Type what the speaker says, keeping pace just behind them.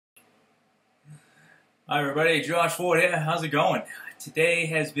Hi everybody, Josh Ford here. How's it going? Today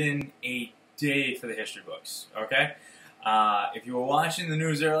has been a day for the history books, okay? If you were watching the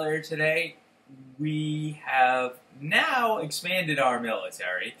news earlier today, we have now expanded our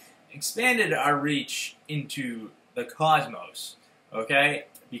military, expanded our reach into the cosmos, okay?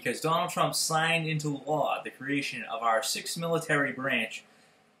 Because Donald Trump signed into law the creation of our sixth military branch,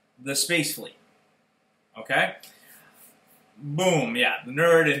 the Space Fleet, okay? Boom, yeah, the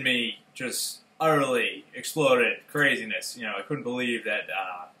nerd in me just utterly exploded craziness. You know, I couldn't believe that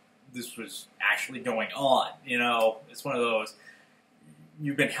this was actually going on. You know, it's one of those,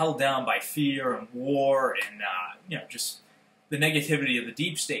 you've been held down by fear and war and, you know, just the negativity of the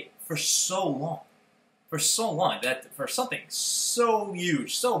deep state for so long. For so long, that for something so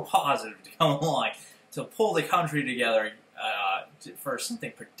huge, so positive to come along, to pull the country together for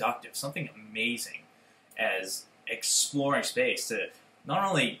something productive, something amazing as exploring space, to not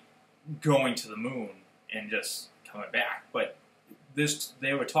only going to the moon and just coming back, but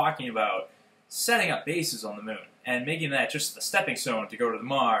they were talking about setting up bases on the moon and making that just the stepping stone to go to the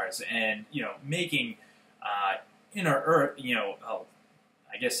Mars, and making inner Earth,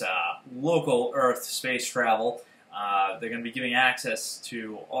 I guess local Earth space travel. They're going to be giving access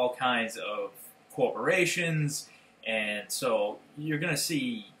to all kinds of corporations, and so you're going to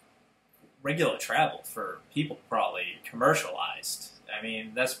see regular travel for people probably commercialized. I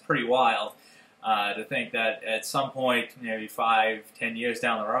mean, that's pretty wild to think that at some point, maybe 5, 10 years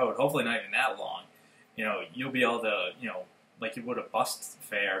down the road, hopefully not even that long, you'll be able to, like you would a bus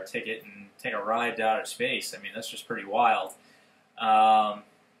fare ticket and take a ride to outer space. I mean, that's just pretty wild.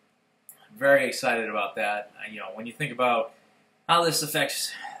 Very excited about that. When you think about how this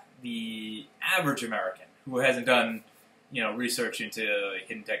affects the average American who hasn't done, research into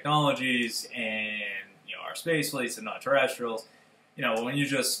hidden technologies and, our space fleets and non-terrestrials, when you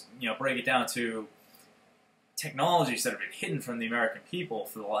just, break it down to technologies that have been hidden from the American people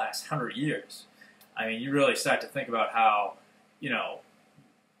for the last 100 years, I mean, you really start to think about how,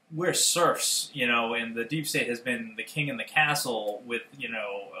 we're serfs, and the deep state has been the king in the castle with,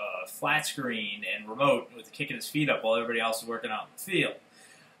 flat screen and remote with kicking his feet up while everybody else is working out in the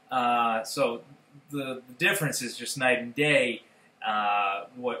field. So the difference is just night and day.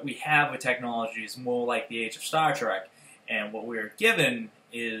 What we have with technology is more like the age of Star Trek, and what we're given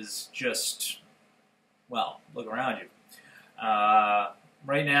is just, well, look around you.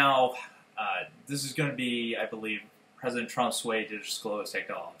 Right now, this is going to be, I believe, President Trump's way to disclose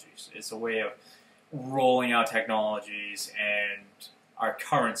technologies. It's a way of rolling out technologies and our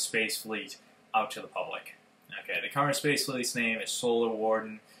current space fleet out to the public. Okay, the current space fleet's name is Solar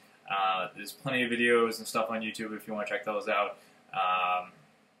Warden. There's plenty of videos and stuff on YouTube if you want to check those out.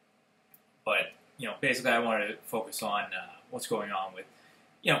 But basically, I wanted to focus on what's going on with,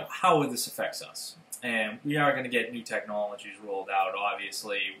 how this affects us. And we are going to get new technologies rolled out.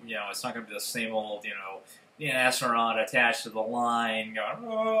 Obviously, it's not going to be the same old, the astronaut attached to the line,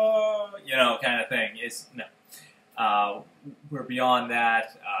 going, oh, kind of thing. It's no. We're beyond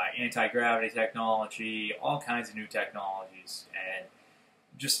that. Anti-gravity technology, all kinds of new technologies, and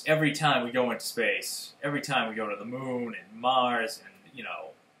just every time we go into space, every time we go to the moon and Mars and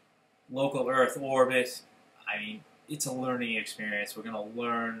local Earth orbit, I mean, it's a learning experience. We're going to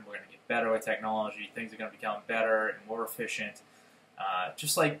learn. We're going to get better with technology. Things are going to become better and more efficient.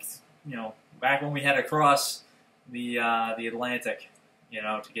 Just like back when we had to cross the Atlantic,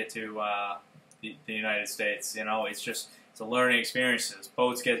 to get to the United States. It's a learning experience.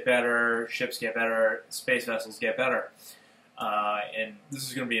 Boats get better, ships get better, space vessels get better. And this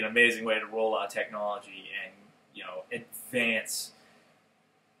is going to be an amazing way to roll out technology and, advance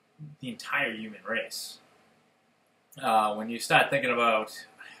the entire human race. When you start thinking about,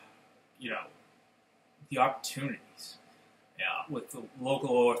 the opportunities, with the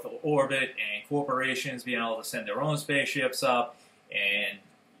local Earth orbit and corporations being able to send their own spaceships up and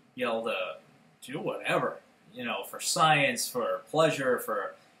be able to do whatever, for science, for pleasure,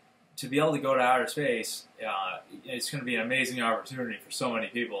 to be able to go to outer space, it's going to be an amazing opportunity for so many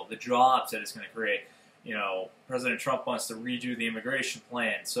people. The jobs that it's going to create. President Trump wants to redo the immigration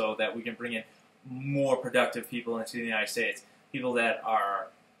plan so that we can bring in more productive people into the United States, people that are,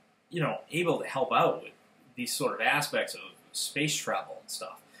 able to help out with these sort of aspects of space travel and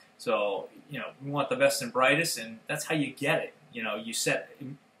stuff. So, we want the best and brightest, and that's how you get it. You set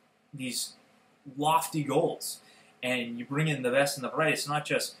these lofty goals, and you bring in the best and the brightest, not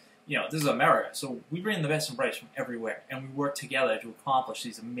just, this is America, so we bring in the best and brightest from everywhere, and we work together to accomplish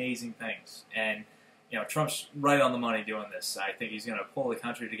these amazing things. And, Trump's right on the money doing this. I think he's going to pull the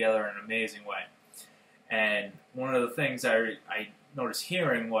country together in an amazing way. And one of the things I noticed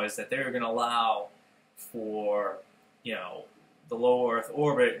hearing was that they were going to allow for, the low Earth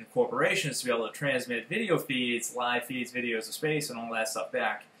orbit and corporations to be able to transmit video feeds, live feeds, videos of space, and all that stuff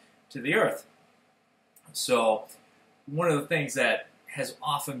back to the Earth. So one of the things that has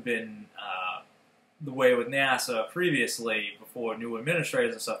often been the way with NASA previously, before new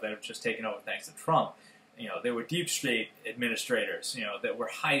administrators and stuff that have just taken over thanks to Trump, they were deep state administrators, that were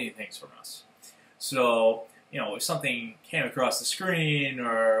hiding things from us. So, if something came across the screen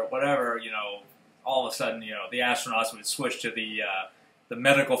or whatever, all of a sudden, the astronauts would switch to the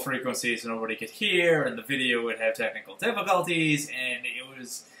medical frequencies and nobody could hear, and the video would have technical difficulties, and it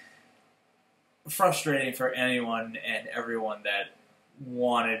was frustrating for anyone and everyone that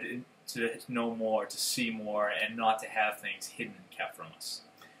wanted to know more, to see more, and not to have things hidden and kept from us.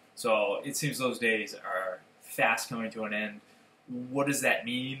 So it seems those days are fast coming to an end. What does that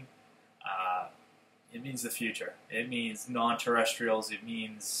mean? It means the future. It means non-terrestrials. It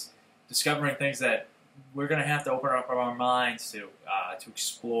means discovering things that we're going to have to open up our minds to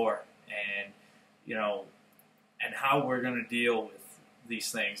explore, and and how we're going to deal with these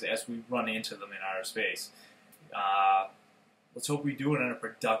things as we run into them in outer space. Let's hope we do it in a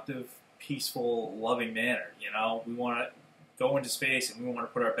productive, peaceful, loving manner. We want to go into space and we want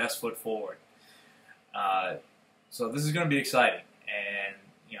to put our best foot forward. So this is going to be exciting, and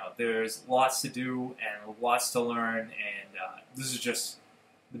there's lots to do and lots to learn, and this is just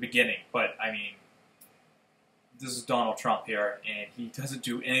the beginning. But I mean, this is Donald Trump here, and he doesn't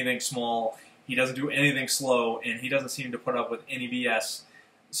do anything small, he doesn't do anything slow, and he doesn't seem to put up with any BS.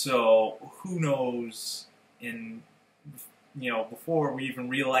 So who knows, before we even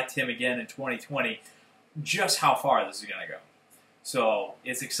re-elect him again in 2020, just how far this is going to go. So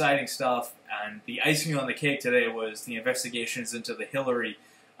it's exciting stuff, and the icing on the cake today was the investigations into the Hillary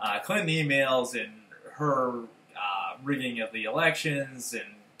Clinton emails and her rigging of the elections and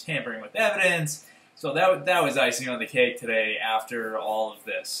tampering with evidence. So that was icing on the cake today after all of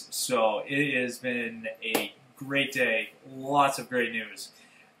this. So it has been a great day, lots of great news,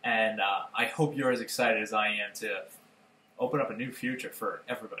 and I hope you're as excited as I am to open up a new future for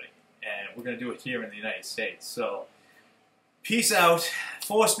everybody. And we're going to do it here in the United States. So peace out,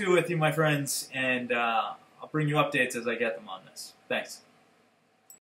 force be with you, my friends, and I'll bring you updates as I get them on this. Thanks.